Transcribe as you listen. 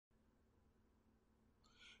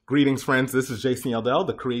Greetings, friends. This is Jason Yeldell,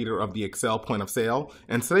 the creator of the Excel Point of Sale.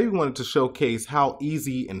 And today we wanted to showcase how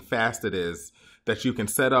easy and fast it is that you can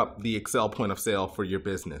set up the Excel Point of Sale for your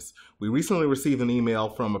business. We recently received an email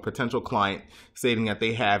from a potential client stating that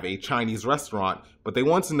they have a Chinese restaurant, but they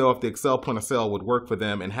want to know if the Excel Point of Sale would work for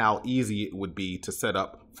them and how easy it would be to set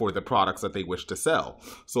up for the products that they wish to sell.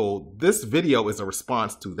 So this video is a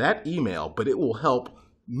response to that email, but it will help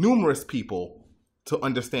numerous people to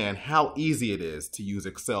understand how easy it is to use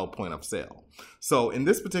Excel Point of Sale. So in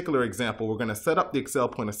this particular example, we're going to set up the Excel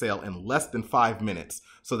Point of Sale in less than 5 minutes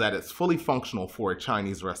so that it's fully functional for a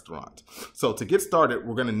Chinese restaurant. So to get started,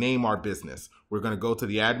 we're going to name our business. We're going to go to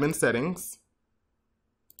the admin settings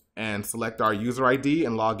and select our user ID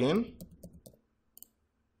and log in.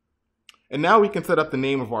 And now we can set up the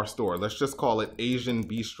name of our store. Let's just call it Asian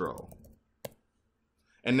Bistro.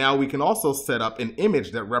 And now we can also set up an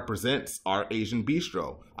image that represents our Asian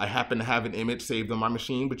Bistro. I happen to have an image saved on my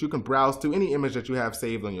machine, but you can browse to any image that you have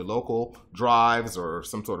saved on your local drives or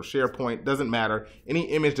some sort of SharePoint. Doesn't matter. Any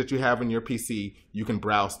image that you have on your PC, you can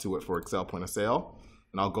browse to it for Excel Point of Sale.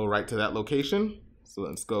 And I'll go right to that location. So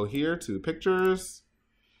let's go here to Pictures.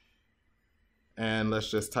 And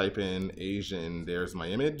let's just type in Asian. There's my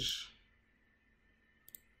image.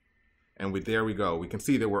 And there we go. We can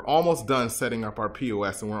see that we're almost done setting up our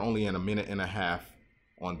POS and we're only in 1.5 minutes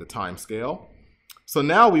on the time scale. So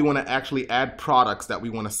now we want to actually add products that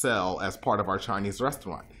we want to sell as part of our Chinese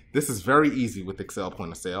restaurant. This is very easy with Excel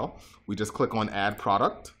Point of Sale. We just click on Add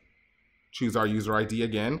Product, choose our user ID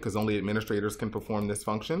again, because only administrators can perform this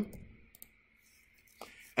function.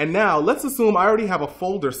 And now let's assume I already have a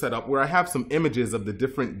folder set up where I have some images of the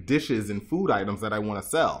different dishes and food items that I want to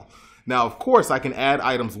sell. Now, of course, I can add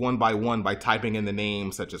items one by one by typing in the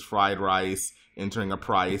name, such as fried rice, entering a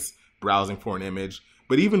price, browsing for an image.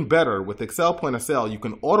 But even better, with Excel Point of Sale, you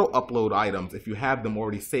can auto-upload items if you have them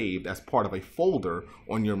already saved as part of a folder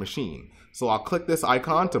on your machine. So I'll click this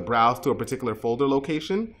icon to browse to a particular folder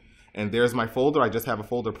location. And there's my folder. I just have a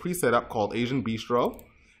folder preset up called Asian Bistro.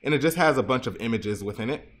 And it just has a bunch of images within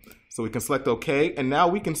it. So we can select OK. And now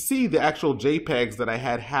we can see the actual JPEGs that I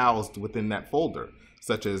had housed within that folder,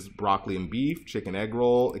 such as broccoli and beef, chicken egg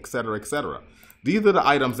roll, etc., etc. These are the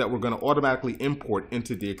items that we're going to automatically import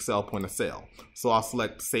into the Excel Point of Sale. So I'll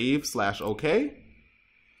select Save/OK.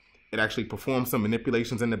 It actually performs some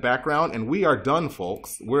manipulations in the background, and we are done,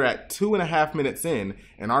 folks. We're at 2.5 minutes in,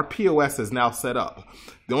 and our POS is now set up.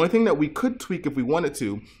 The only thing that we could tweak if we wanted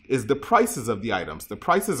to is the prices of the items. The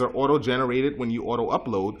prices are auto-generated when you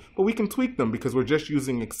auto-upload, but we can tweak them because we're just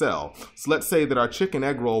using Excel. So let's say that our chicken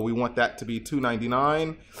egg roll, we want that to be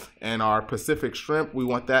 $2.99, and our Pacific shrimp, we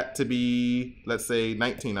want that to be, let's say,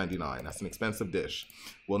 $19.99. That's an expensive dish.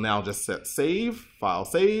 We'll now just set Save, File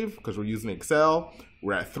Save, because we're using Excel.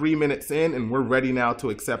 We're at 3 minutes in, and we're ready now to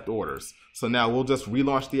accept orders. So now we'll just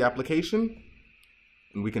relaunch the application,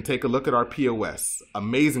 and we can take a look at our POS.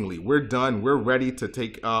 Amazingly, we're done. We're ready to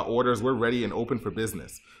take orders. We're ready and open for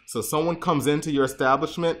business. So someone comes into your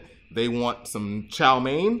establishment. They want some chow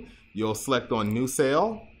mein. You'll select on New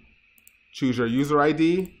Sale, choose your user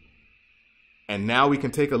ID, and now we can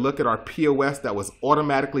take a look at our POS that was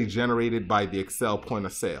automatically generated by the Excel Point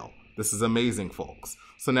of Sale. This is amazing, folks.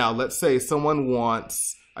 So now let's say someone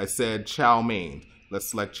wants, I said chow mein. Let's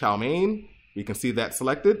select chow mein. We can see that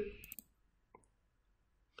selected.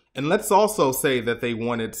 And let's also say that they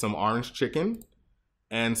wanted some orange chicken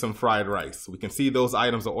and some fried rice. We can see those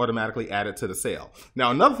items are automatically added to the sale.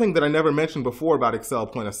 Now, another thing that I never mentioned before about Excel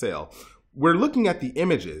Point of Sale, we're looking at the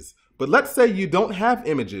images. But let's say you don't have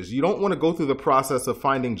images. You don't want to go through the process of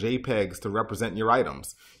finding JPEGs to represent your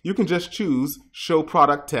items. You can just choose Show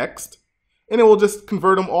Product Text, and it will just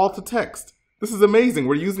convert them all to text. This is amazing.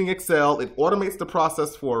 We're using Excel. It automates the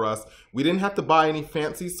process for us. We didn't have to buy any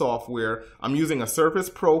fancy software. I'm using a Surface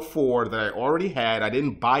Pro 4 that I already had. I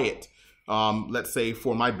didn't buy it. Let's say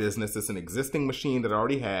for my business, it's an existing machine that I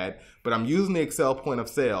already had, but I'm using the Excel Point of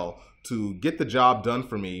Sale to get the job done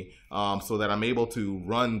for me so that I'm able to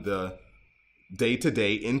run the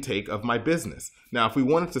day-to-day intake of my business. Now, if we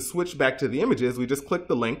wanted to switch back to the images, we just click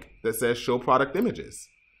the link that says Show Product Images.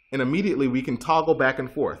 And immediately we can toggle back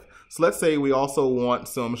and forth. So let's say we also want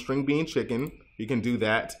some string bean chicken. We can do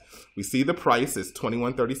that. We see the price is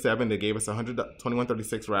 $21.37. They gave us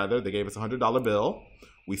 $21.36 rather. They gave us a $100 bill.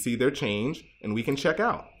 We see their change, and we can check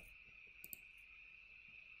out.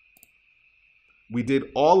 We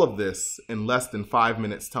did all of this in less than 5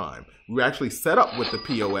 minutes time. We actually set up with the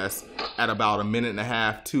POS at about 1.5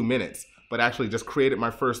 minutes, 2 minutes, but actually just created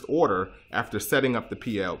my first order after setting up the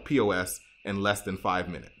POS in less than 5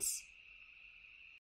 minutes.